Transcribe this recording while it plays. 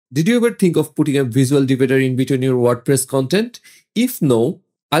Did you ever think of putting a visual divider in between your WordPress content? If no,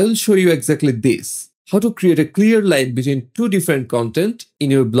 I will show you exactly this. How to create a clear line between two different content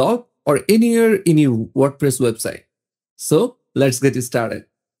in your blog or anywhere in your WordPress website. So let's get started.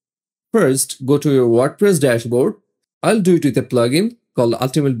 First, go to your WordPress dashboard. I'll do it with a plugin called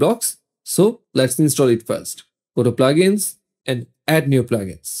Ultimate Blocks. So let's install it first. Go to plugins and add new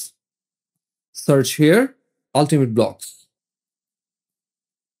plugins. Search here, Ultimate Blocks.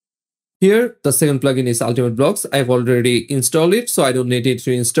 Here, the second plugin is Ultimate Blocks. I've already installed it, so I don't need it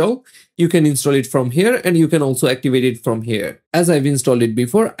to install. You can install it from here and you can also activate it from here. As I've installed it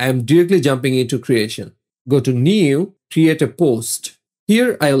before, I'm directly jumping into creation. Go to New, create a post.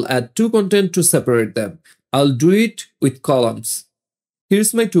 Here, I'll add two content to separate them. I'll do it with columns.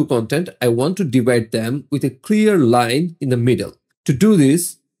 Here's my two content. I want to divide them with a clear line in the middle. To do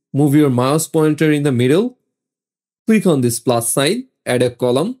this, move your mouse pointer in the middle, click on this plus sign, add a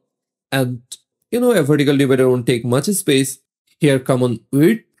column, and a vertical divider won't take much space. Here, come on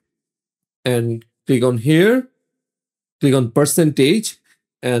width and click on here, click on percentage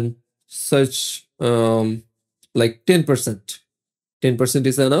and search like 10%. 10%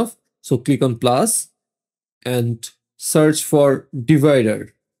 is enough. So click on plus and search for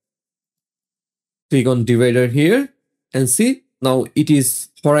divider. Click on divider here and see now it is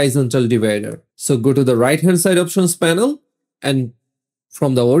horizontal divider. So go to the right hand side options panel and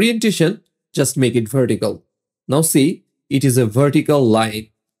from the orientation, just make it vertical. Now see, it is a vertical line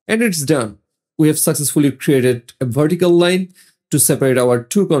and it's done. We have successfully created a vertical line to separate our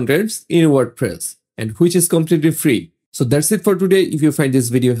two contents in WordPress and which is completely free. So that's it for today. If you find this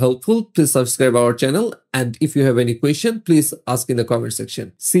video helpful, please subscribe our channel. And if you have any question, please ask in the comment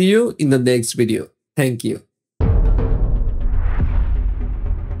section. See you in the next video. Thank you.